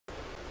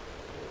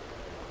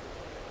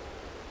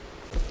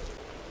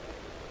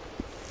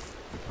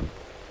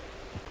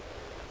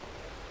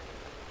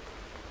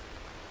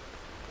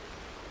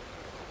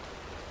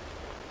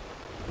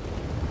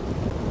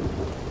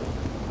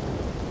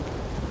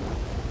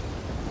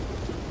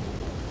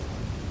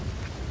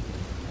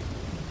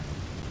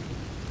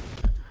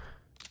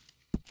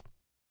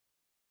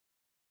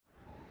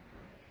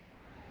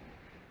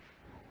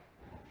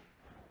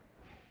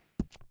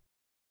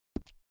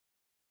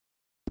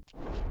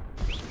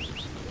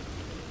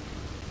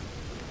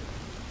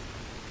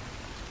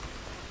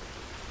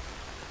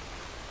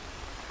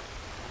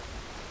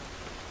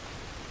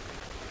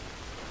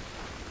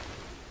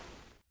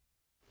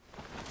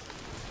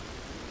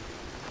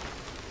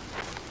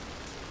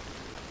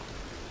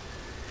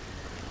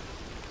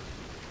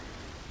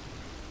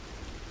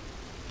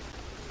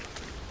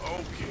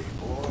Okay,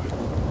 boy.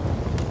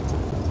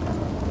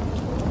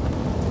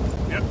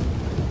 Yep.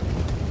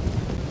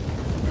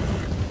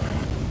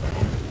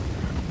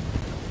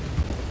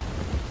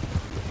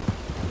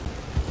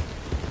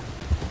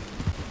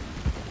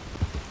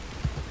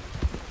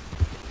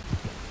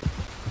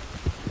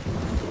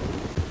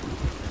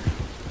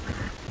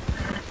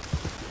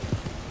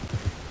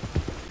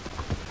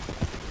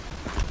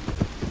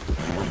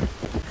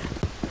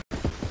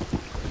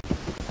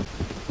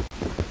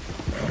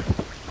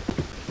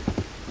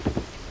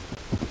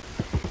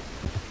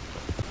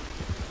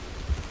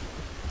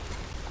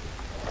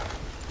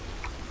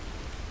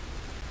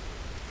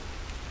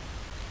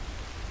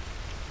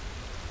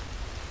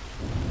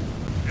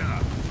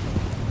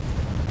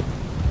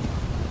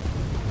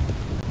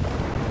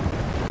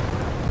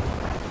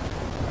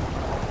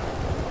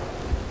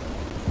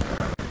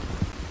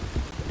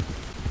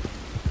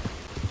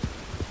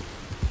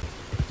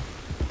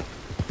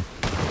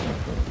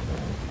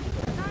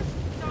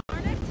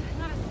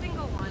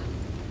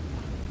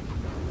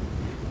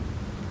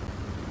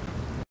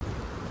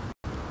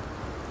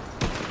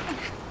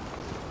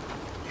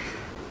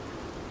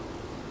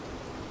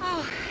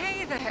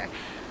 There.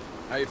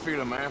 How you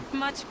feeling, ma'am?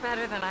 Much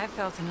better than I've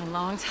felt in a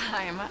long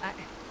time.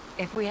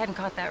 If we hadn't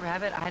caught that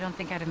rabbit, I don't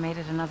think I'd have made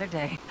it another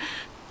day.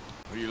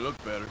 Well, you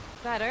look better.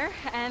 Better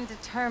and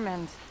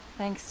determined,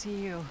 thanks to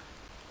you.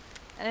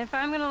 And if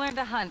I'm gonna learn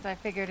to hunt, I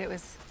figured it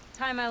was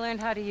time I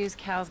learned how to use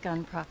Cal's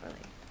gun properly.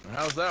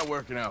 How's that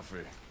working out for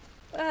you?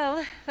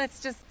 Well, let's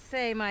just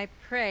say my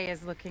prey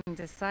is looking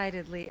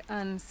decidedly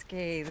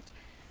unscathed.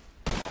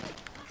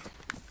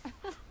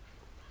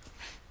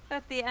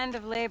 But the end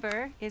of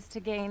labor is to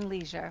gain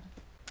leisure.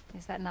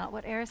 Is that not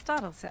what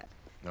Aristotle said?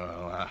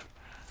 Well,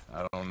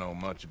 I don't know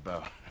much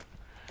about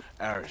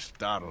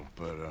Aristotle,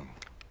 but,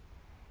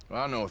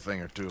 well, I know a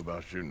thing or two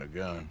about shooting a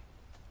gun.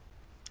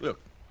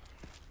 Look,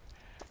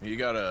 you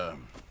gotta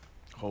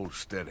hold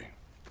steady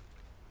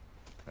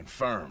and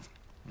firm,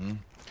 hmm?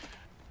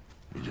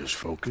 You just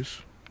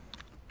focus,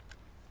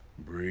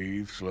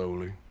 breathe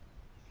slowly,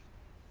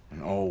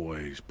 and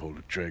always pull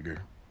the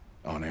trigger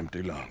on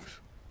empty lungs.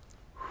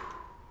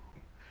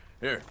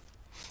 Here,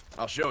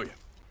 I'll show you.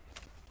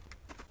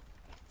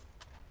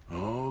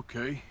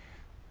 Okay.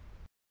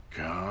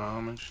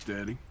 Calm and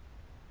steady.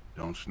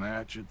 Don't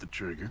snatch at the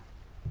trigger.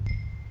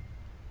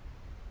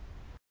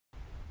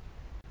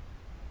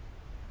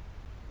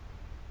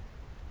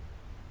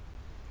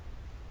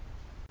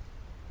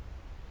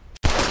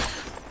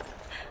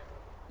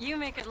 You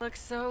make it look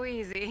so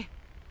easy.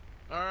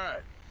 All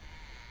right.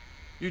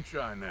 You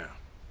try now.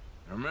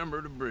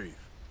 Remember to breathe.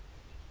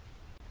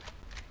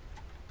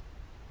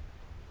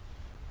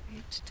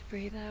 Wait to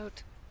breathe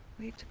out.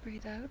 Wait to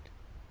breathe out.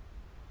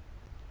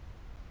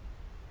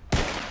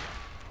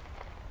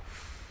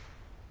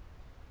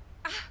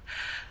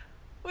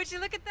 Would you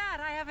look at that?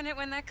 I haven't hit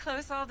one that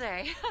close all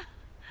day.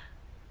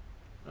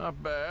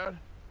 Not bad.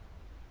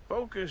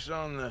 Focus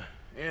on the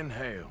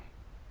inhale.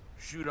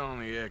 Shoot on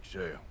the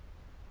exhale.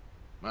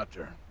 My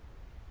turn.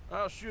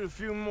 I'll shoot a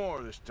few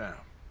more this time.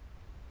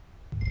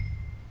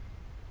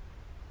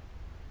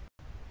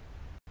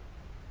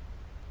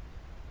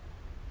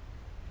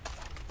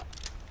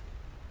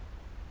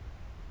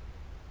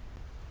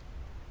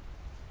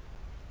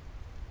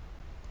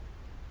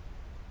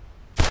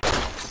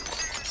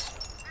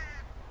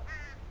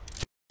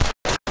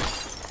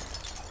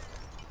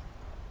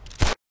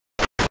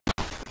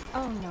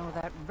 Oh no,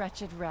 that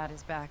wretched rat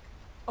is back.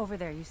 Over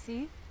there, you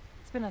see?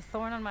 It's been a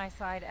thorn on my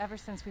side ever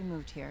since we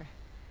moved here.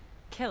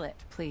 Kill it,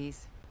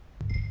 please.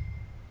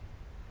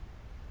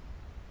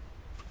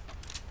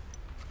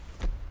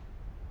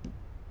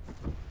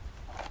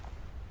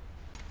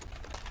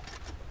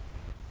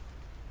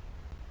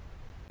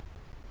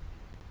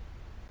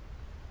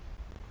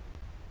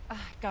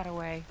 Got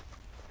away.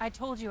 I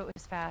told you it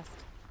was fast.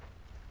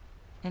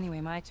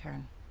 Anyway, my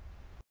turn.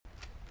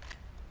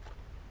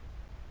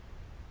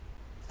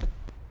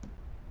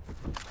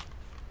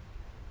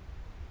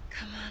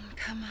 Come on,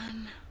 come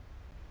on.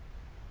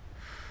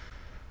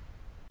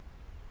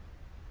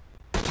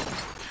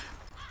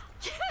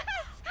 Yes!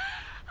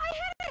 I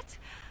hit it!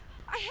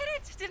 I hit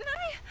it, didn't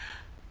I?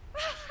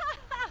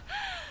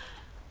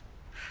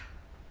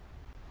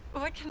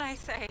 What can I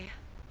say?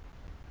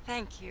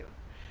 Thank you.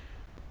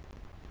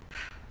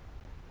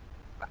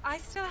 I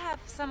still have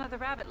some of the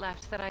rabbit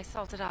left that I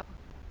salted up.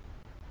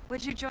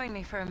 Would you join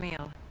me for a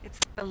meal? It's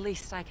the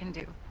least I can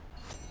do.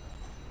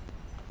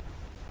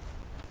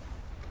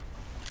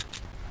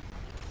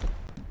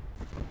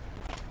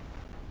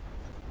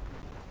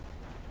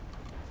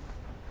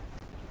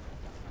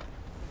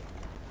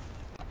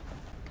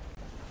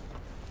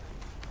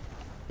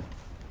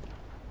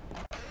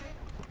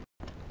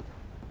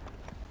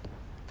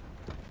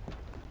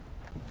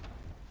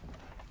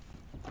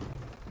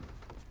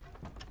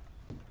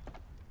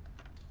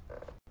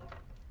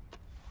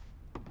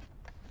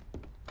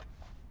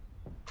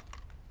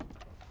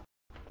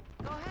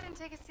 Go ahead and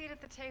take a seat at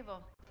the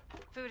table.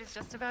 Food is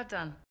just about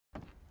done.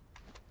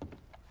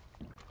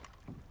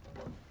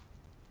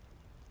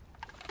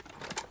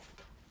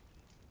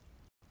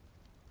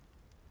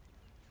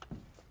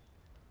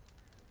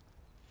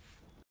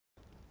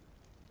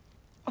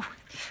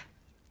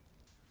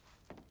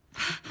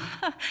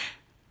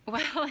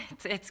 Well,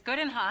 it's good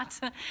and hot.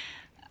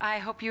 I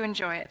hope you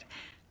enjoy it.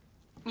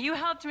 You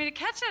helped me to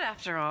catch it,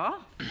 after all.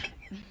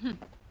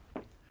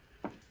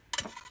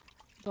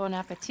 Bon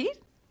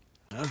appetit.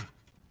 Huh?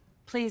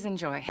 Please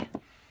enjoy.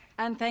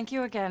 And thank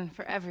you again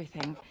for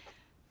everything.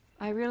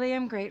 I really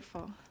am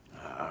grateful.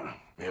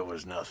 It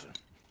was nothing.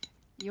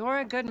 You're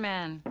a good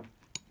man.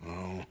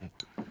 Oh,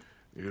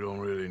 you don't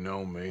really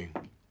know me.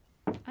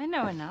 I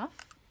know enough.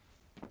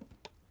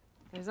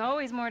 There's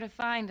always more to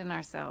find in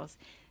ourselves.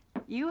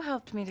 You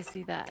helped me to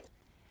see that.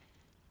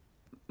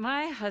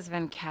 My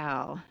husband,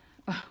 Cal,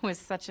 was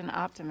such an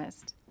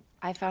optimist.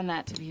 I found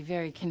that to be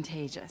very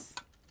contagious.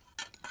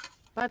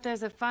 But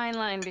there's a fine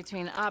line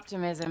between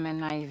optimism and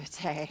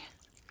naivete.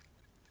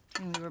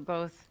 And we were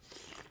both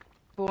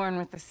born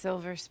with the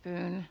silver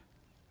spoon.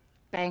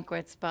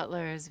 Banquets,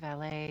 butlers,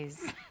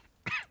 valets.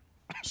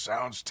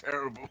 Sounds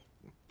terrible.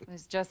 It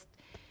was just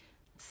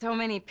so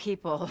many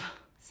people,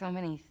 so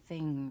many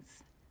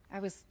things. I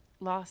was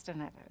lost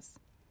in it. I was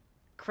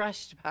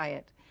crushed by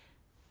it.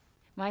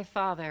 My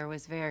father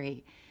was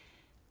very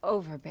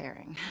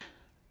overbearing.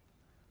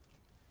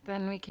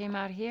 Then we came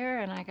out here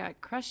and I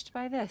got crushed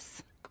by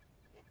this.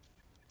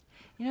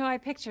 You know, I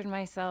pictured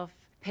myself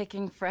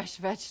picking fresh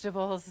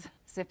vegetables,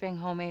 sipping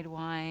homemade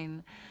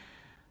wine,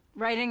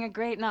 writing a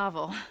great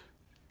novel.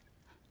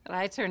 But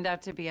I turned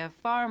out to be a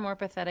far more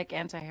pathetic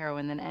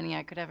anti-heroine than any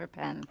I could ever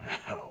pen.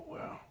 Oh,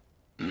 well.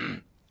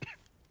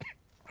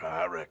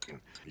 I reckon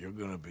you're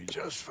gonna be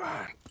just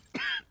fine.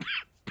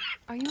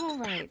 Are you all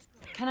right?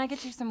 Can I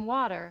get you some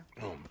water?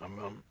 Oh,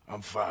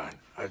 I'm fine.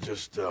 I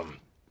just,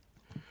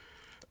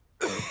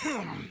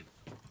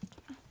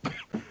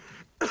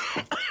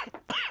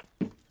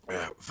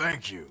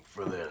 thank you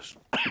for this.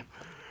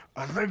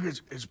 I think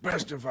it's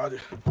best if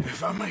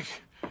I make...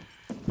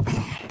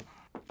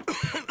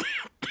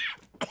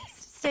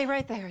 Stay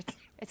right there.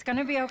 It's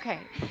gonna be okay.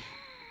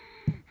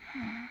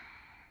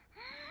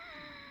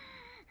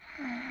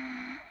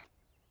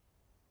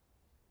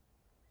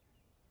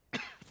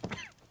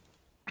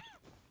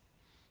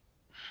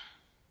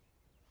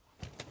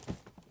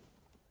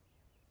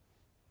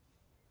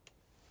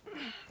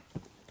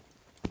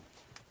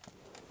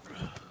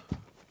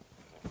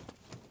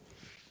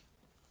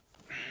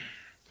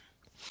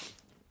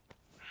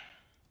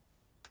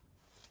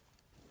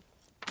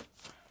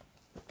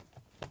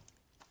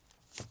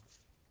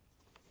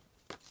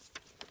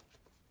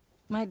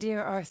 My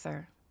dear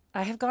Arthur,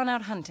 I have gone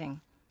out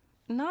hunting.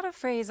 Not a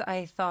phrase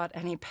I thought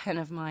any pen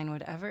of mine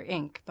would ever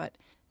ink, but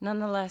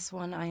nonetheless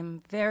one I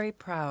am very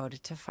proud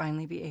to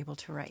finally be able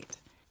to write.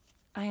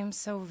 I am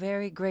so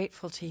very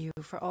grateful to you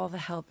for all the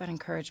help and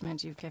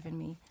encouragement you've given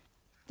me.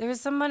 There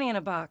is some money in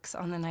a box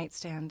on the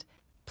nightstand.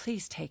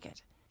 Please take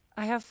it.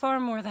 I have far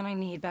more than I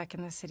need back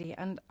in the city,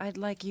 and I'd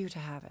like you to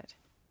have it.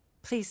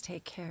 Please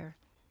take care,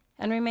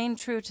 and remain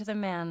true to the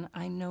man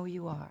I know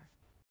you are.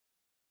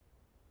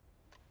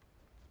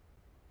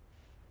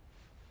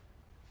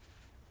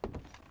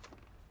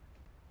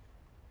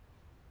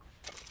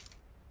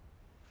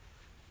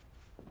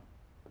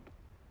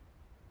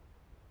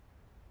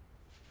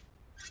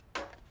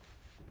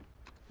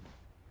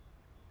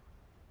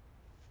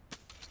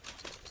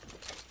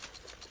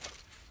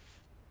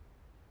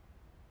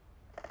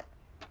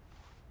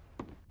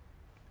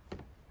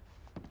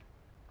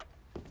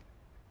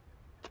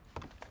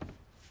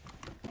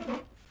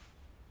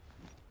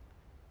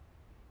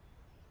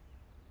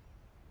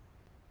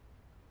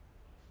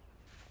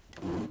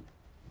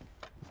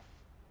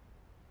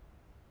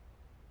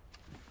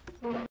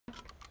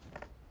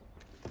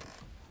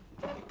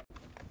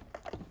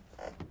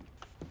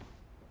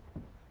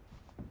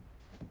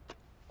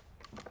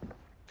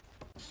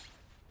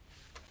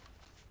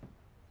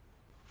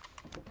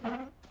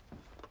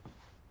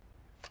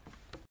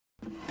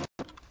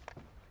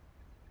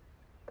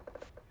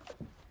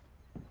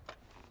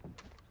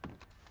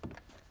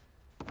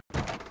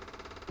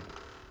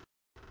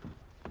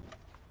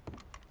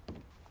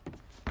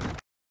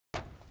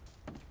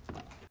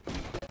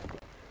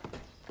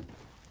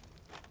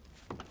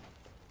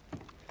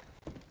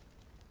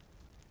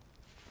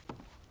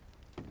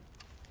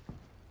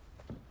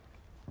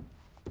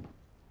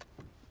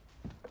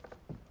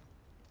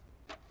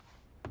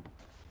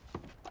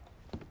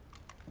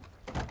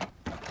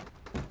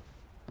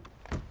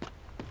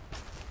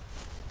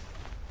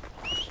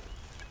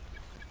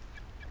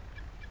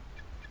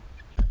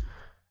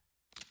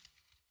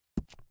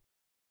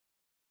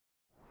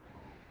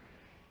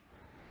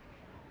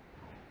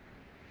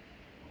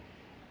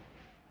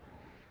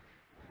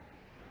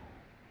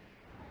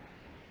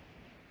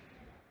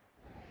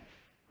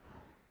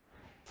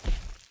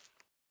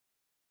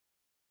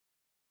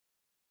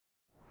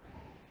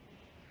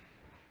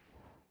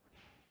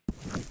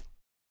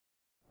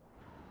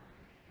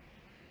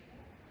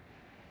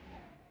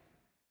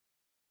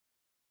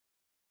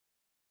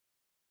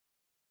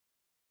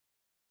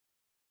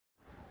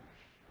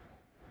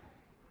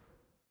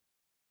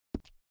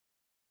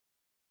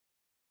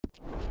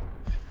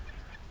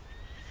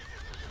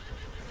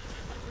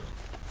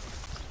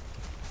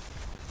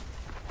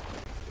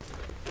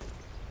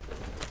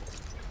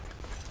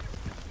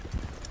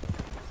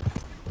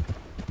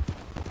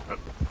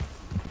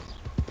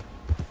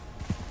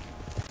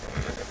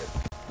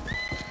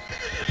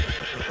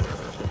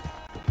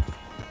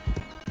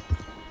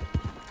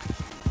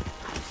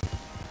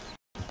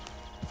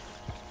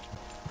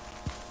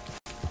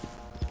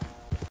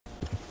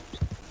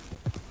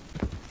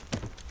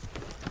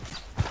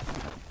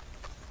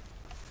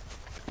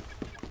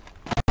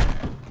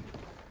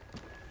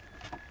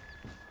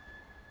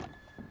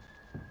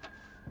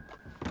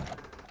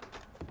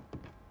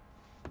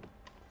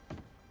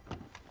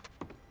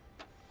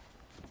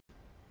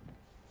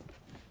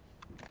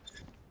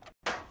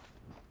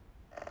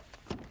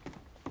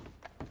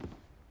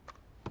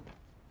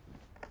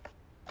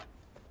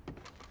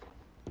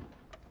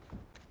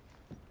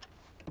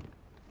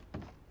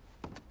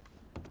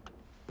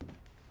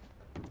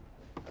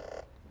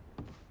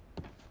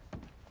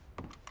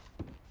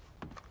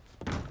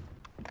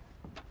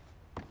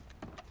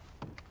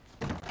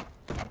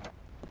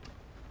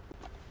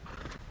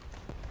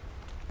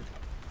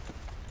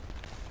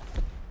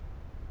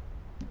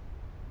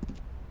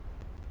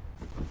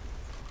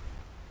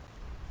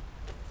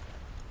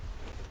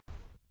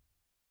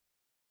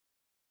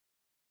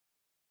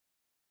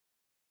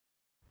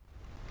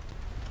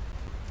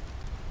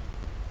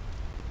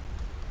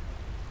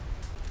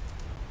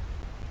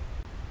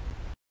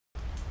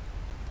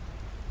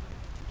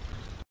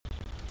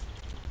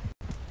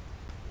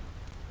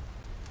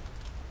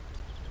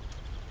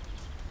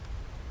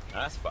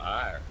 That's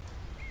fire.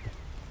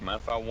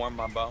 Mind if I warm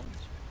my bones?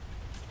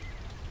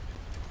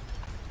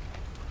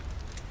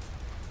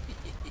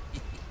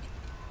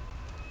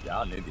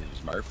 Y'all knew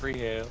these Murphy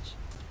Hills.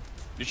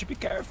 You should be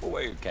careful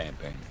where you're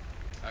camping.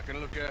 I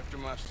can look after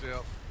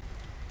myself.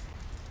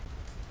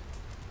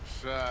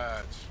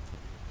 Besides,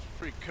 it's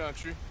free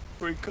country.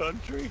 Free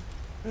country?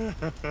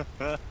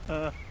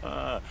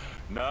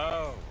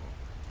 No.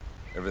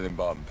 Everything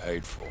bought and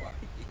paid for.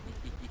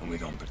 And we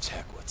don't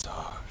protect what's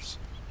ours.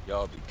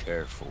 Y'all be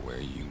careful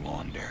where you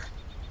wander.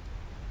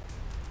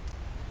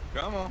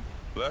 Come on,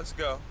 let's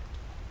go.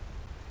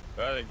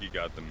 I think you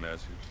got the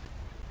message.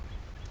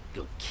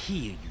 Go kill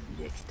you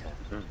next time.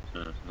 I'm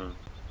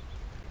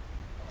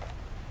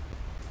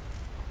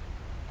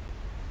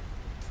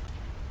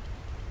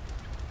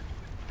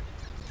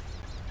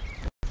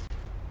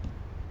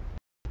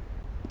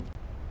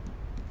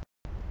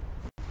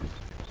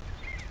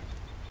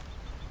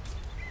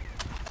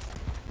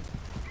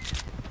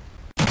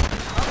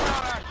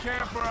not a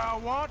camper I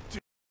want to.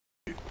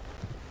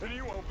 And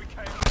you won't be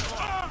camping.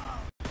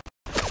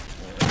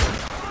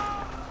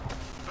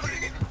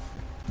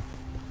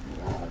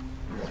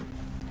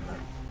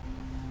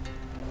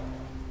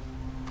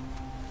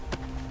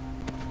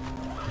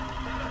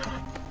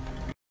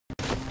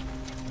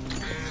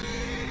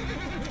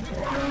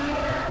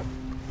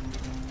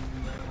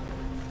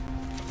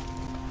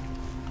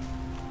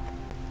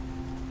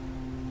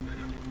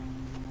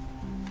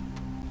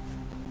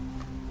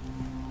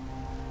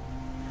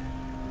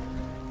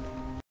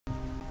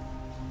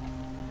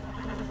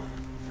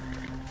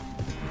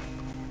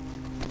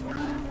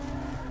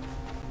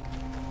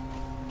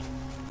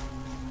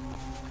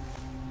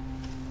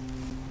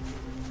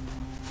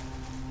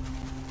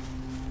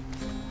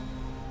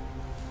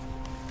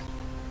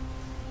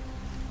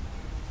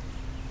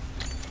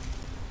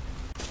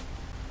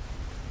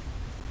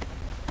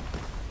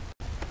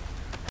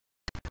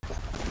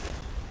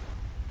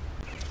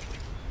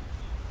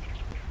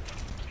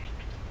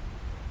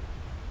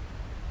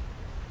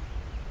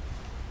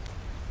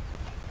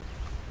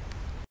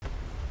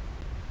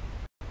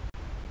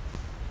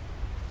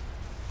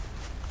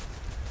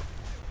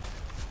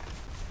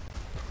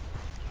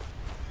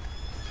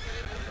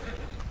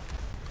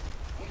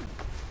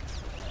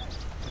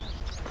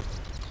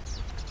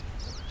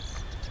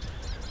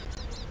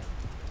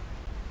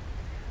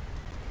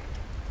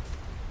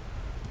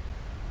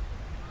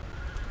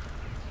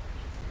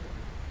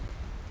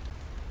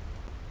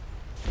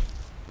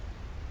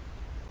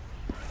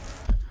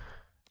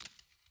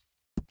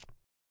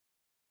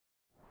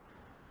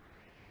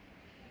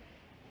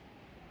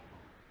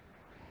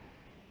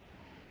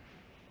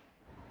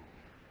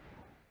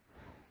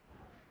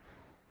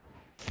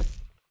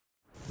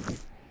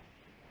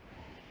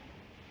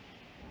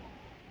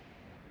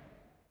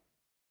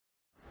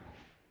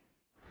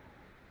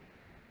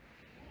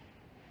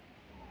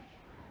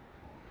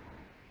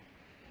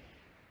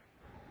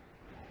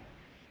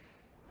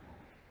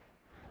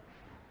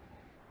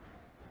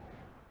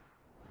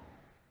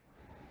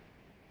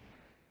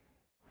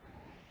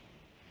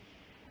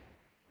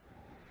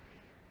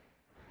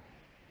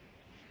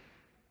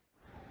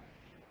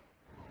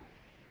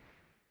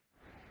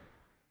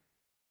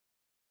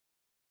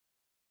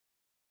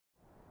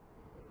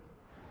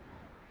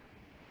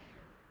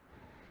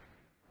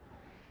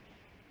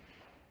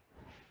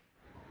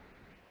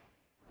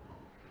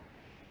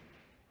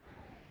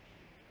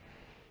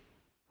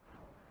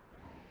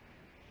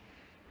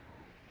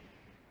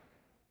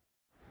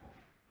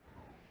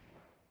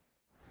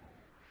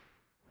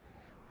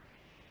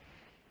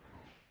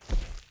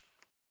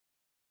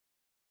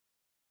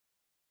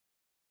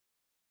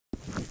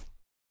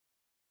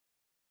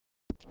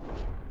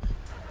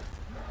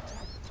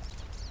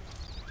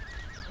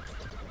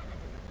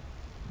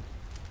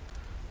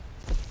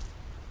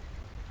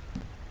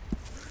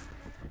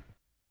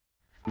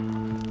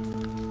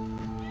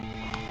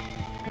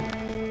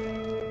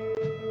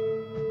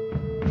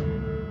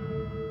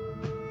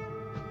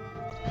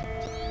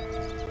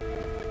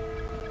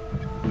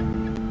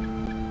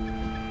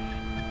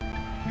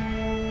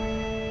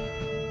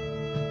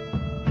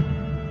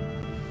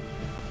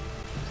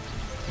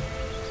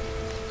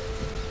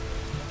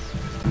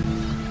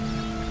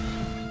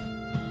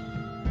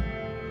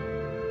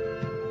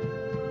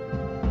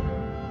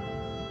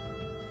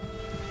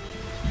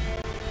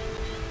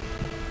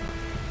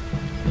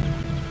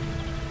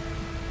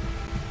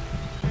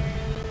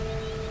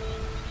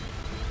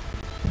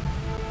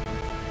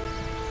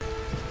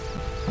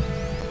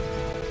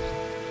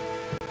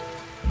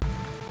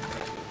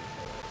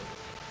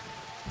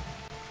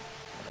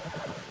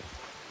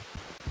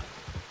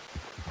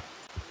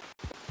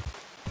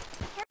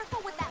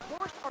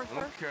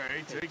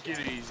 Okay, take it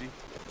easy.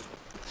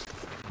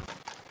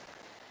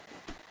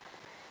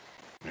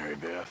 Mary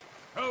Beth.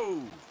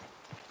 Oh!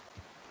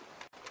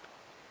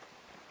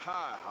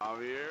 Hi,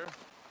 Javier.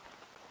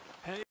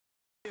 Hey,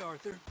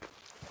 Arthur.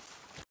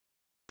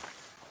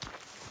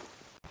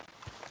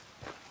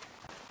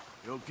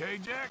 You okay,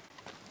 Jack?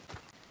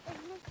 Is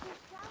Mr.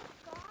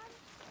 South gone?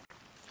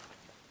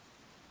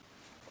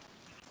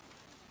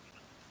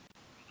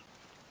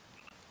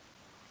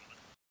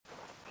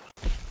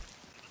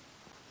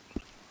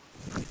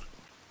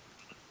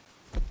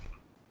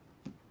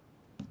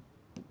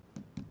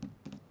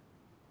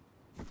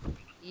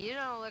 You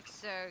don't look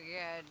so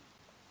good.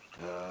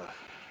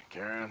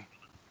 Karen?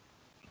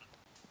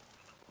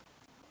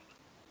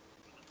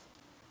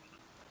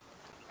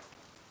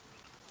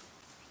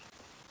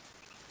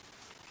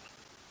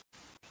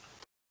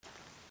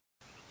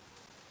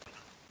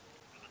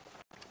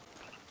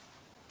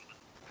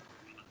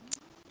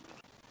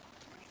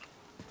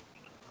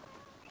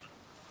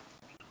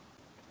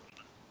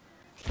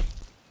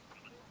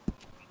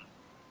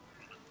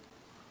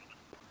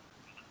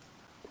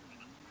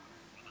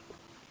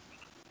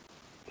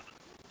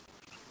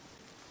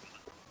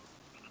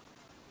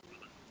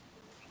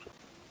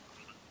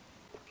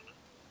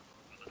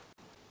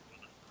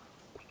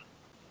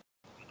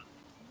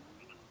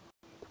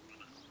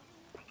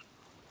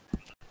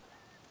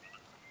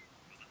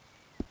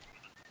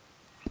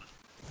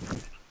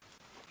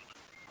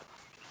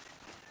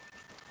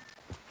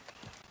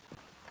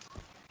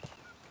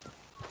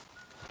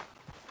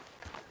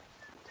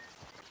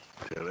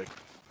 Tilly?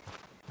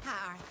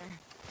 Hi, Arthur.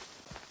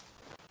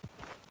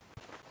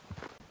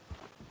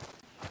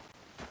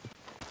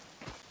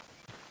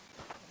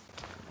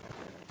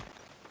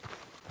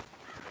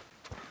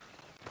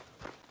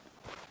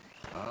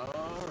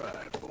 All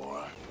right,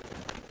 boy.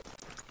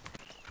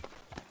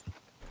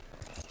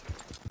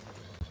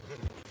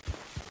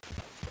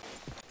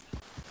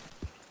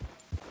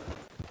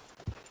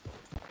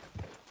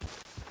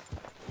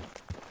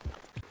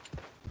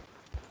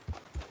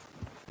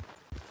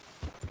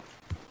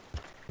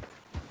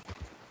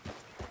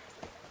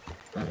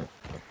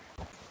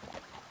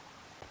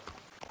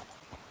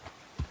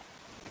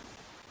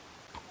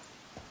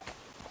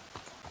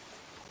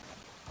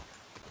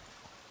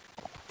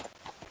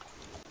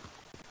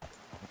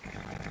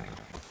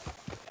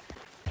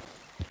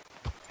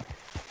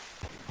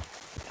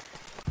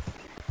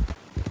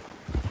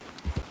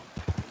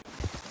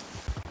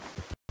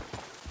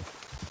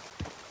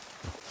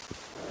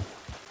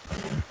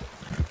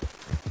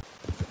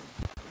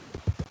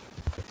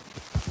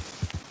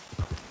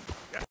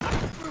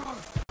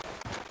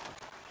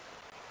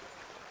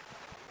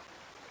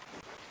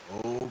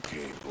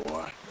 Okay,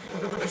 boy.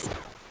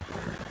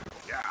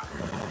 Yeah.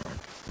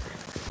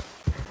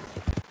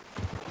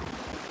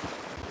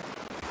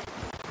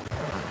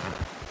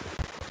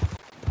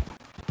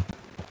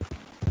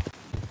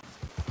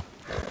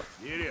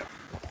 Get up.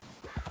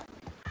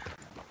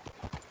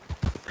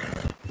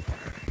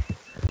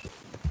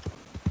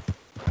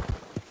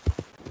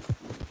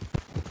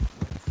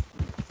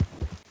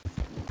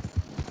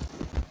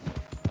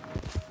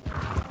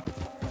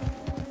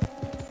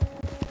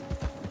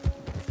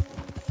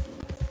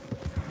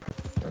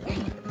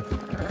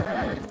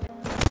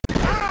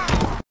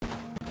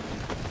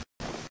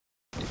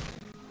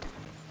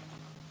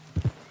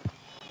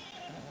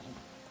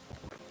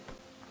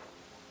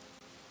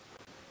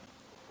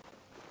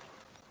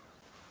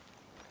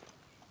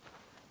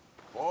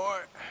 Boy.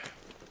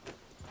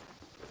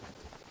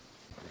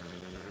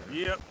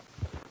 Yep.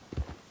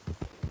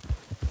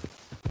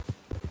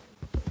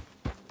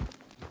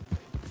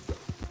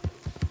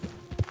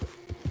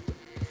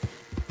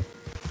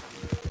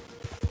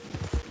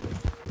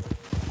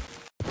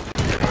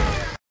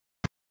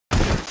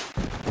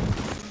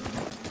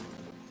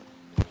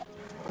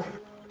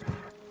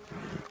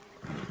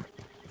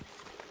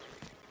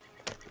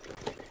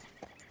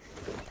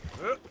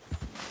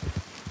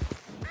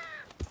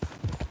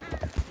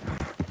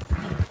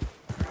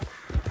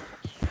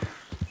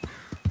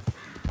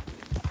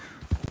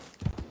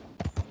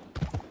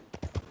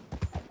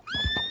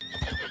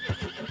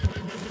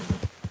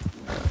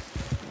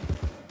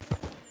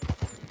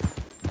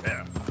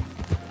 Yeah.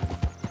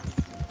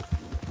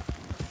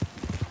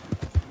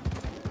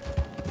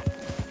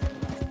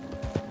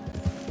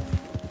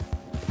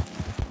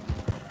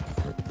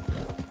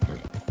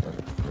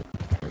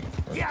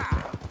 Yeah.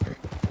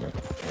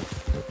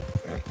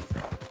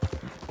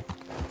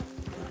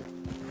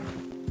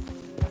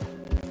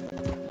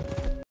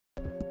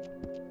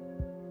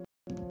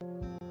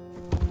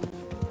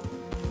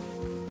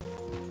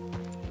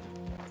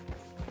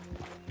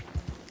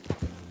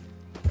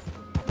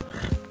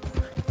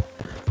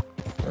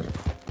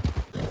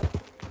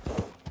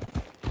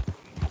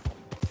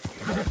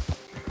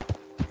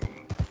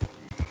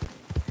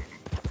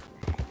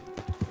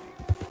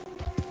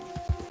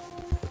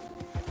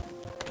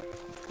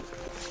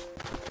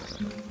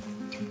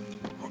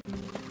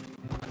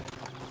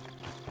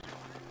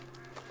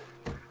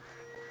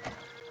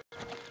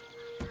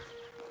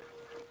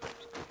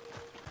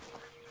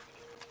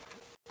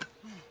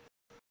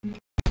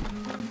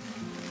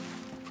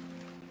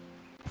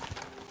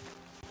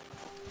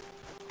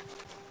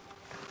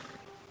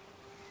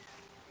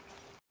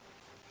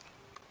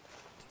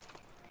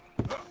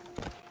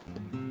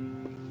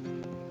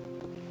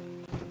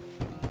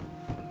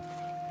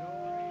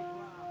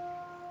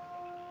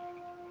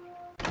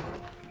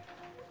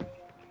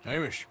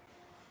 Hamish.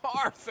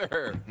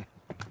 Arthur!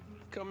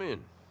 Come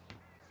in.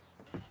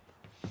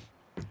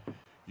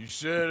 You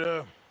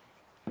said,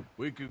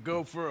 we could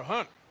go for a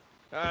hunt.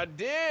 I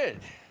did.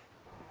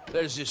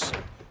 There's this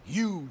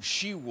huge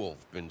she-wolf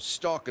been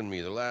stalking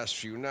me the last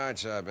few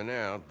nights I've been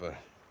out, but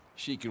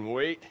she can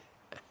wait.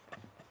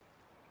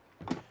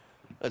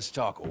 Let's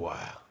talk a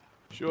while.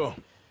 Sure.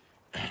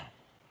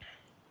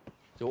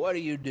 So what do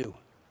you do?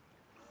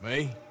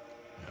 Me?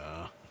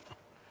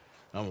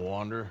 I'm a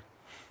wanderer.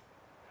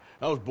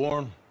 I was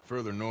born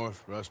further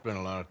north, but I spent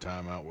a lot of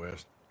time out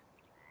west.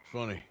 It's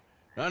funny.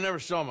 I never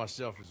saw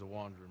myself as a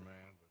wanderer, man.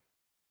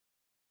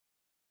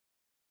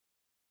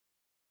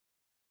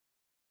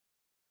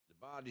 The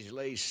bodies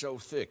lay so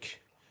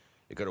thick,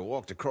 you could have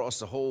walked across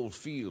the whole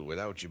field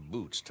without your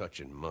boots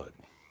touching mud.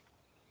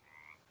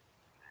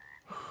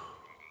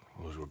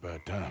 Those were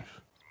bad times.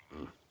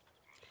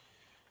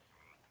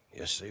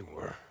 Yes, they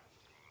were.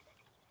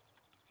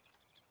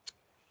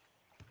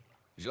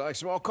 Would you like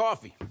some more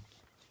coffee?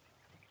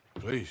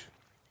 Please.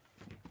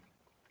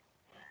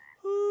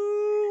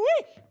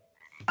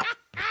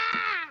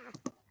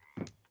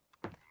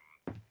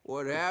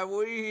 What have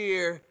we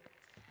here?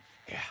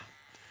 Yeah,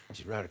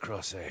 she's right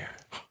across there.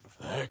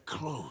 That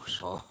close.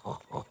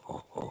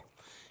 Oh,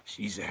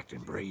 she's acting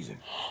brazen.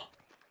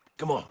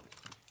 Come on,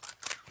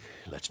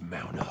 let's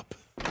mount up.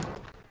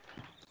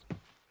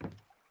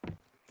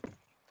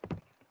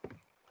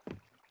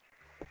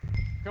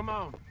 Come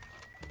on.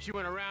 She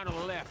went around to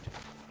the left,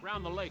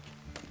 around the lake.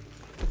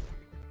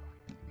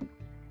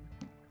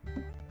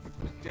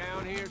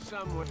 Down here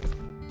somewhere.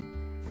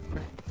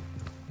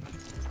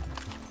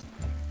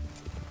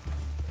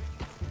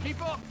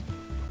 Keep up!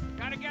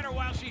 Gotta get her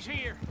while she's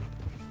here.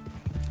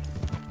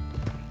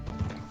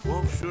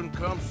 Wolves shouldn't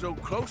come so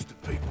close to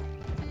people.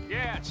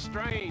 Yeah, it's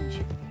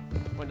strange.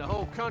 When the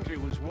whole country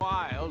was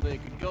wild, they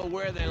could go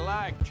where they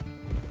liked.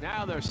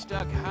 Now they're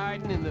stuck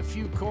hiding in the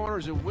few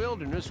corners of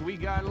wilderness we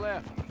got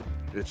left.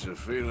 It's a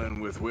feeling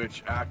with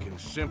which I can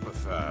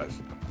sympathize.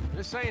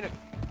 This ain't a...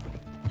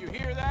 You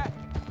hear that?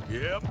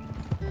 Yep.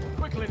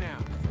 Quickly now.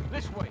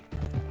 This way.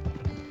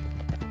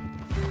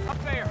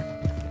 Up there.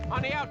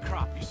 On the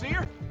outcrop. You see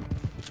her?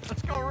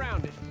 Let's go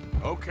around it.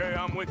 Okay,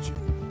 I'm with you.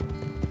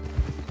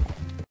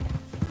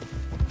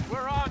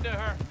 We're on to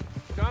her.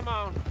 Come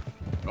on.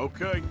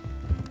 Okay.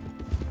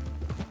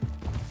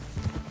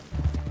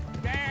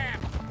 Damn!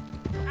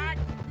 I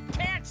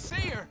can't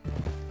see her!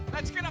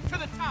 Let's get up to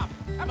the top.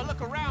 Have a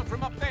look around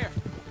from up there.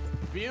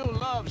 View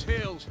loves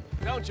hills,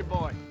 don't you,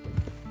 boy?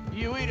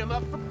 You eat 'em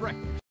up for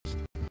breakfast.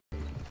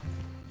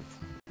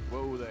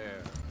 Whoa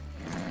there.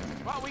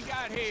 What we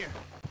got here?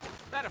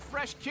 That a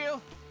fresh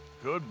kill?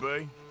 Could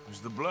be. Is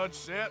the blood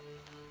set?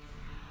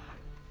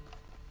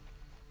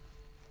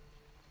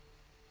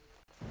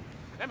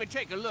 Let me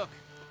take a look.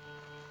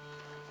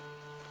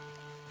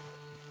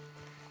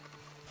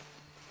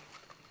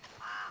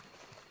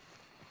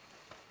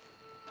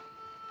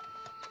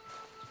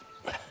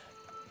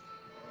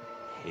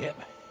 Yep,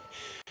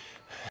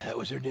 that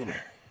was her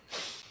dinner.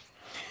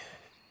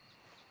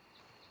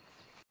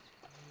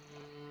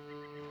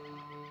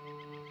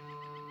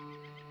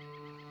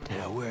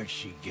 Now, where'd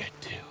she get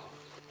to?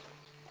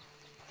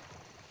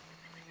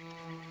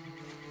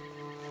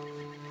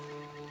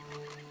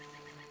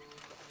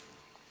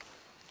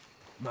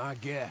 My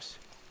guess.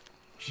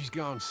 She's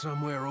gone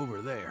somewhere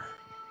over there.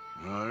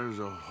 There's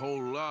a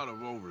whole lot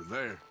of over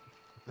there.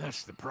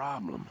 That's the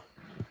problem.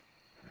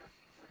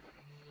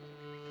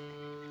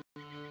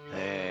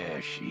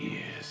 There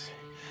she is.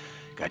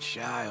 Got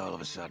shy all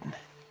of a sudden.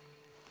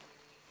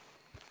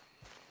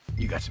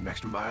 You got some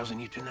extra miles in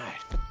you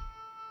tonight.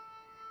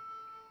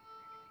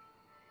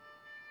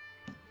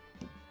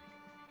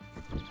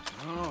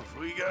 Oh, if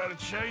we gotta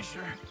chase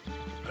her,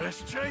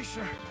 let's chase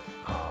her.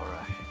 All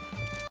right.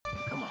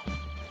 Come on.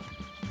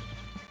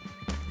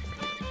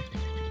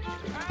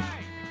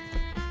 Hey!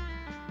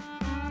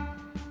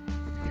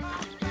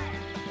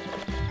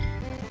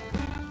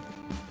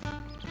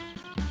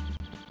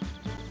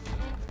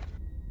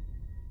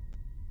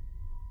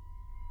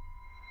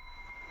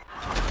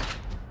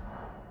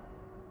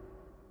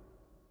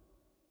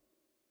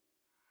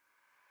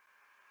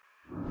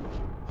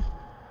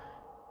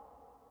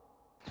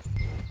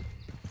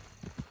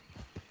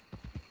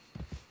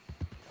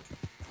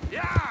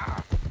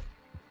 Yeah!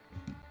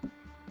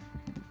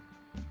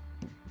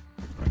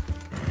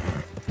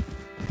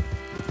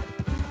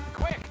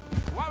 Quick!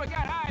 While we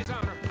got eyes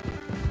on her.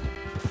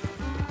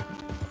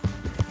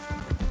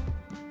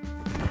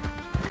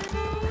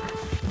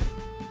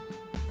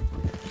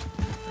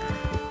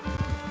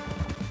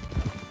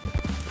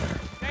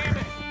 Damn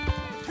it!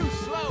 Too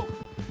slow.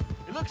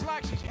 It looks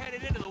like she's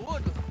headed into the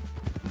woodland.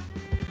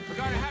 We're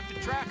gonna have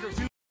to track her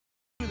through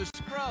the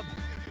scrub.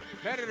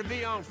 Better to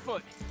be on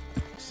foot.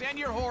 Send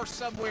your horse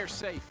somewhere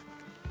safe.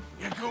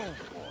 You go,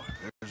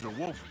 boy. There's a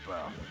wolf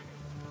about.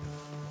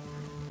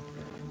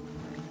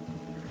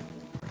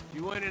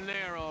 You went in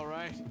there, all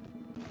right.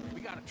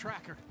 We got a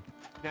tracker.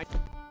 Now,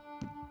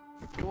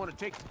 you want to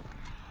take...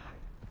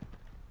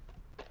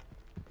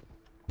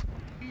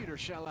 Eat, or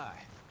shall I?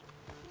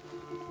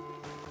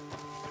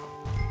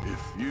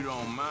 If you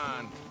don't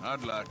mind,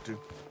 I'd like to.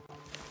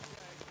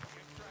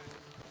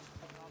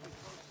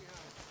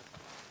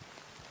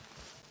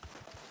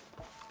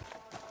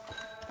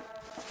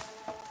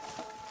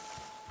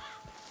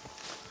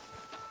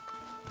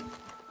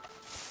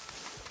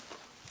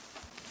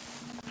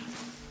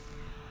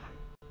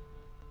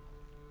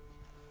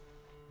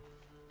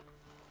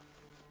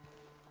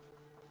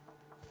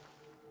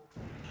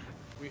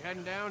 We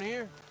heading down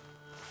here?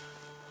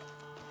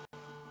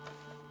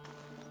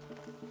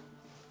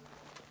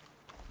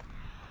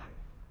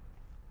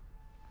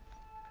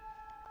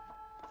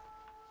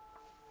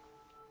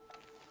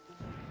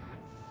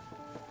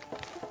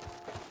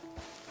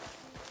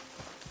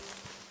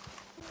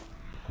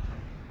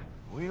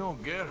 We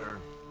don't get her.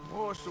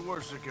 Well, what's the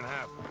worst that can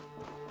happen?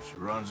 She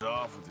runs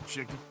off with the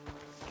chicken?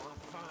 Well, I'm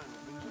fine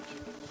with losing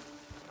chickens.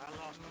 I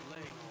lost a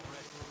leg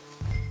already.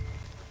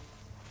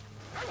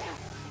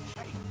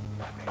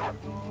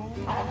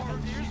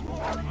 There's more!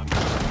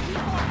 You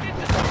walked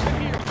into something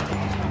here!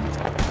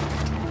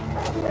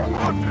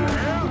 What the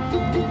hell?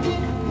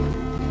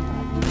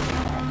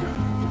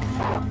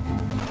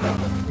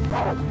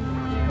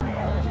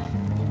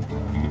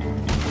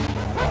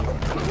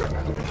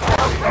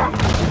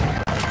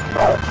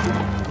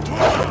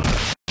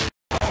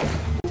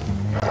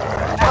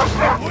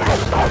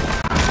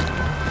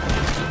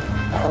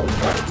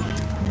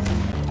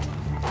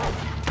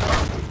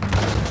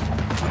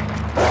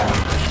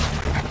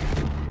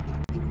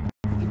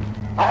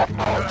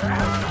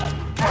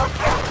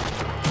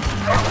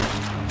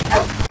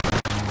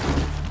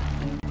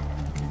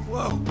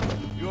 Whoa!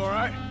 You all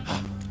right?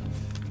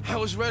 I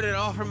was ready to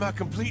offer my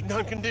complete and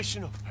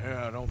unconditional.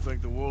 Yeah, I don't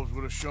think the wolves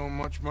would have shown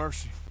much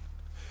mercy.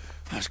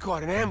 That's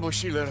quite an ambush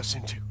she led us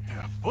into.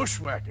 Yeah,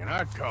 bushwhacking,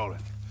 I'd call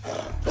it.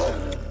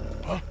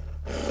 Huh?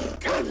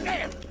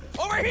 Goddamn!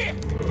 Over here!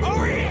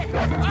 Over here!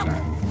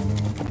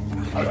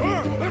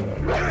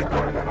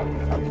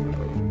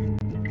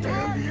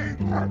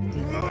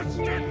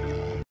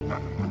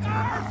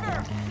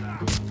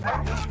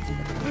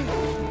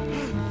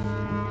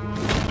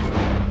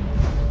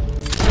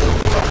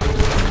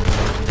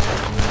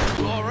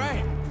 You all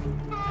right?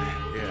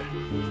 Yeah.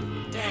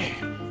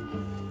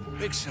 Damn.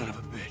 Big son of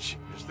a bitch.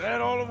 Is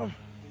that all of them?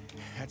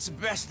 That's the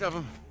best of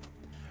them.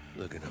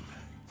 Look at him.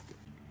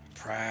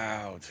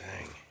 Proud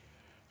thing.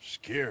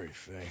 Scary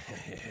thing.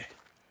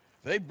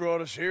 They brought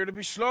us here to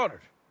be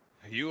slaughtered.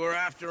 You were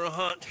after a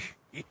hunt.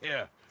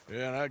 Yeah,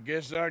 and I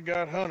guess I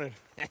got hunted.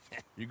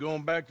 You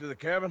going back to the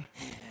cabin?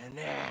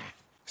 Nah,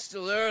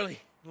 still early.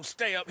 We'll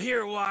stay up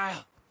here a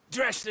while.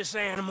 Dress this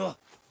animal.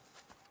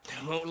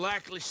 Won't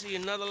likely see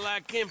another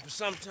like him for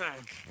some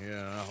time.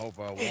 Yeah, I hope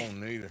I won't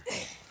neither.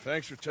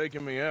 Thanks for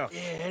taking me out.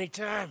 Yeah,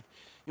 anytime.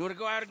 You want to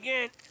go out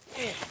again?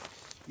 Yeah.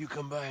 You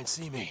come by and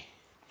see me.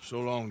 So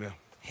long, then.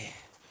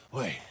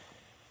 Wait.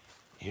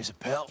 Here's a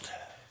pelt.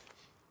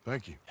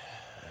 Thank you.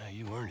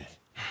 You earned it.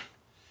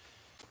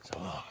 So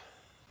long.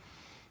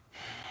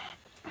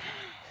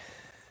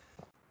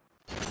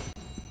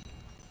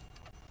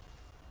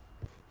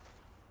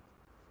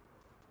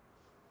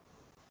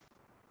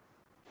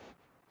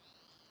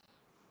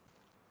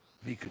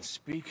 If he could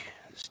speak,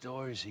 the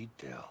stories he'd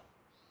tell.